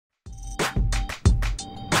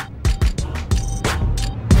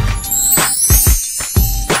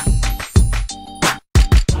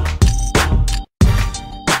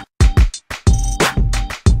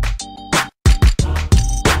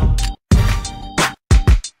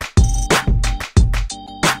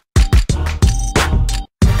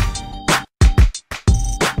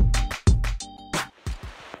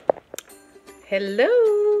Hello,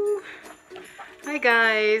 hi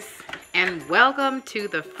guys, and welcome to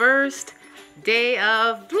the first day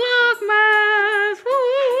of Vlogmas.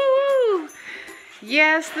 Woo!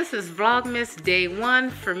 Yes, this is Vlogmas day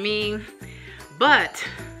 1 for me, but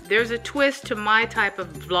there's a twist to my type of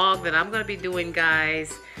vlog that I'm going to be doing,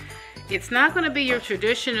 guys. It's not going to be your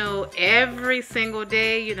traditional every single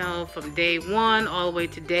day, you know, from day 1 all the way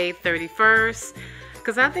to day 31st.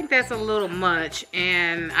 Because I think that's a little much,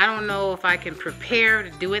 and I don't know if I can prepare to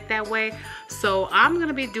do it that way. So I'm going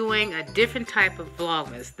to be doing a different type of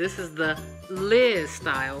Vlogmas. This is the Liz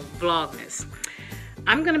style Vlogmas.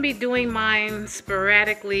 I'm going to be doing mine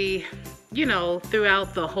sporadically, you know,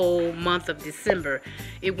 throughout the whole month of December.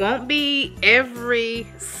 It won't be every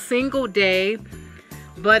single day,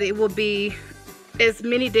 but it will be as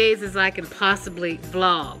many days as I can possibly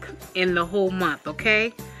vlog in the whole month,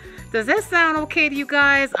 okay? Does that sound okay to you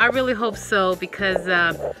guys? I really hope so, because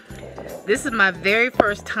this is my very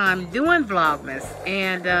first time doing Vlogmas,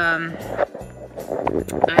 and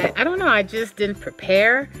I don't know, I just didn't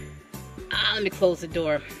prepare. Let me close the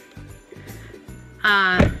door.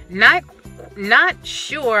 Not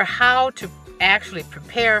sure how to actually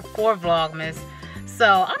prepare for Vlogmas,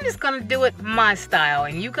 so I'm just gonna do it my style,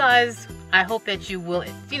 and you guys, I hope that you will,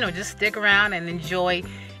 you know, just stick around and enjoy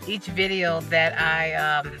each video that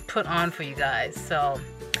I put on for you guys. So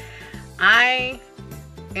I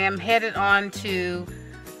am headed on to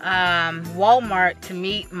Walmart to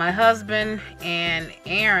meet my husband and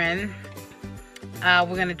Aaron.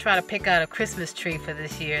 We're gonna try to pick out a Christmas tree for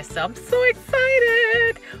this year, so I'm so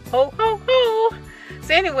excited. Ho ho ho.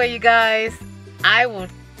 So anyway, you guys, I will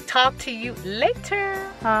talk to you later.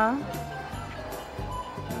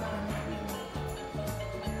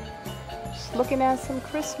 Looking at some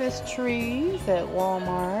Christmas trees at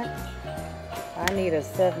Walmart. I need a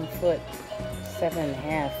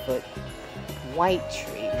 7.5 foot white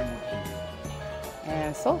tree.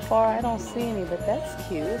 And so far I don't see any, but that's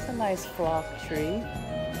cute. It's a nice flock tree.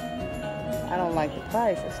 I don't like the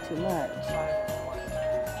price, it's too much.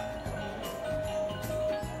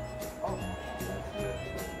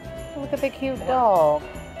 Look at the cute dog.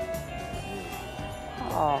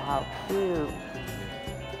 Oh, how cute.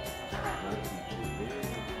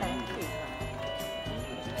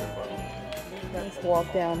 Let's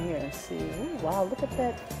walk down here and see. Ooh, wow, look at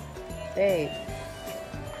that. Babe.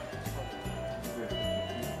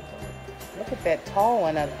 Look at that tall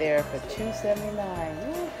one up there for $2.79.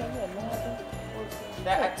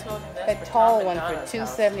 That tall one for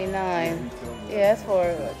 $2.79. Yeah, that's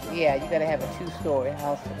for, yeah, you gotta have a 2-story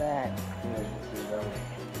house for that.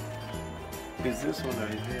 Is this one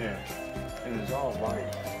right here? And it's all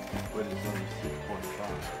white, but it's only 6.5.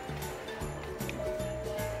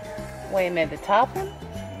 Wait a minute, the top one? No.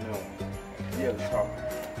 Yeah, the top one.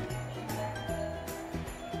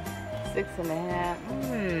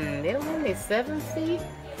 6.5. They're only 7 feet?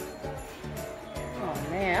 Oh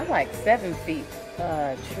man, I like 7 feet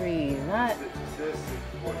trees, not. It says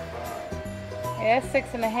 6.5. Yeah, that's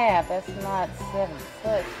 6.5. That's not 7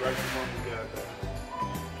 foot. Right, the one we got there.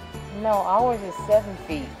 No, ours is 7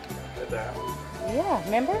 feet. At the house? Yeah,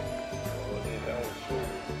 remember? Well, then that was short.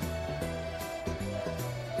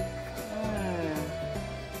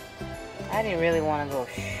 I didn't really want to go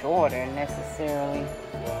shorter necessarily.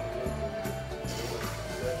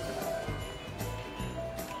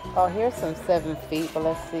 Oh, here's some 7 feet, but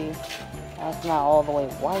let's see. That's not all the way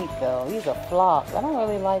white though. These are flocked. I don't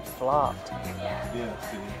really like flocked. Yeah, see.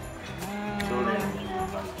 So they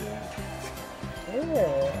don't like that.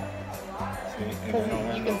 Yeah. See, Because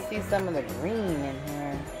you can see some of the green in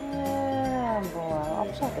here. Yeah, boy. I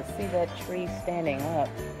wish I could see that tree standing up.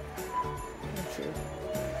 Let's see.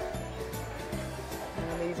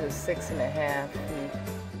 These are 6.5 feet.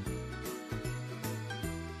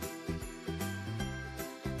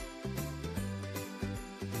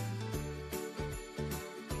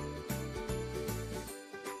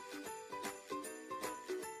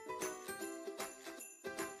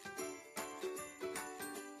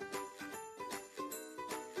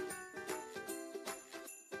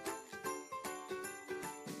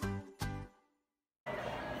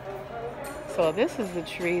 So this is the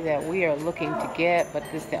tree that we are looking to get, but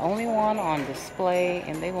it's the only one on display,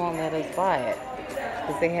 and they won't let us buy it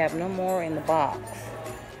because they have no more in the box.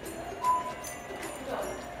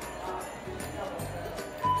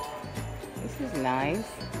 This is nice.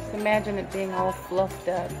 Just imagine it being all fluffed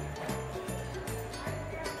up.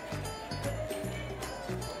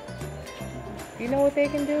 You know what they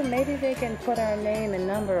can do? Maybe they can put our name and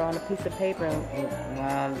number on a piece of paper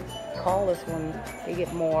and call us when they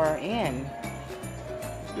get more in.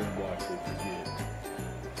 Then watch it again.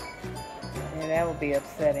 Yeah, that would be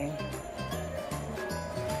upsetting.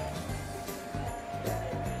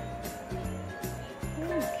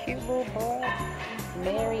 Cute little boy.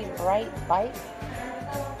 Merry Bright Bite.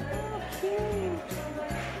 Oh, cute.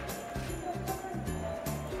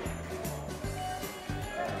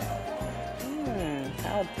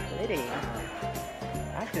 How pretty.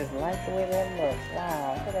 I just like the way that looks.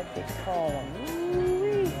 Wow, look at that big column.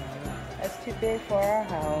 Ooh-wee. That's too big for our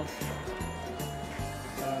house.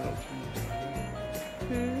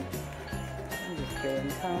 I'm just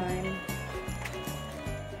killing time.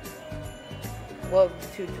 Well,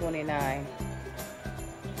 $2.29.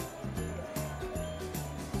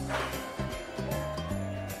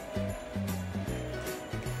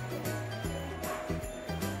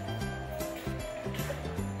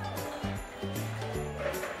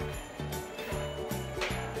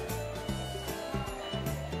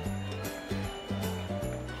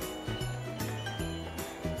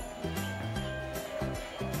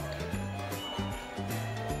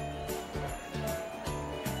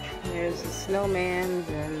 There's the snowmans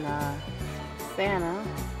and Santa,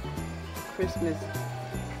 Christmas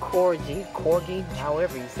corgi,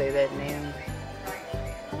 however you say that name.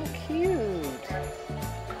 How cute.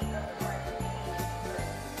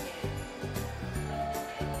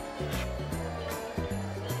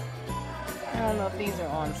 I don't know if these are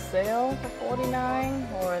on sale for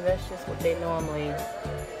 $49 or that's just what they normally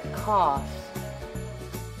cost.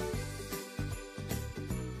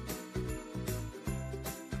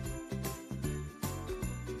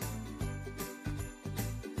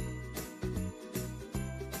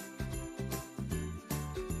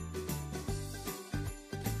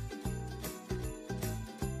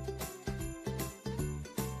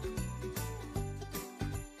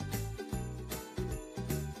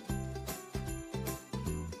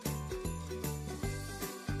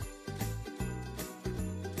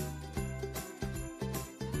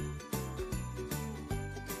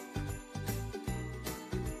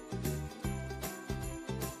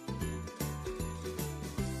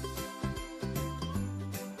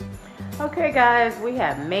 Okay guys, we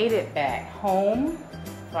have made it back home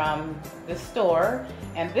from the store,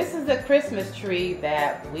 and this is the Christmas tree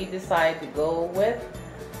that we decided to go with.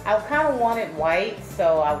 I kind of wanted white,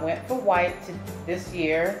 so I went for white this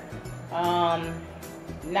year.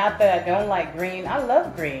 Not that I don't like green. I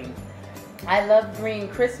love green. I love green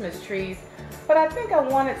Christmas trees, but I think I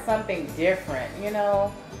wanted something different, you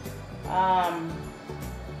know.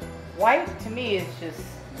 White to me is just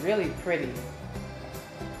really pretty.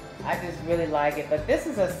 I just really like it. But this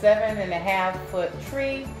is a 7.5-foot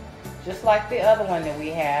tree, just like the other one that we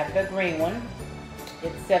have, the green one.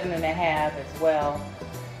 It's 7.5 as well.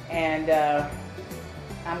 And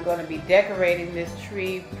I'm going to be decorating this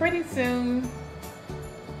tree pretty soon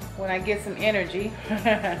when I get some energy.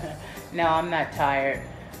 No, I'm not tired,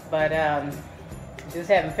 but just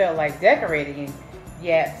haven't felt like decorating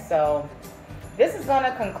yet. So this is going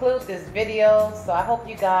to conclude this video. So I hope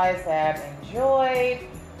you guys have enjoyed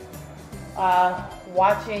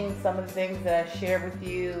watching some of the things that I shared with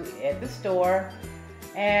you at the store,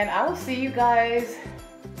 and I will see you guys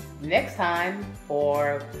next time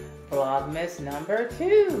for Vlogmas number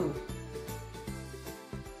 2.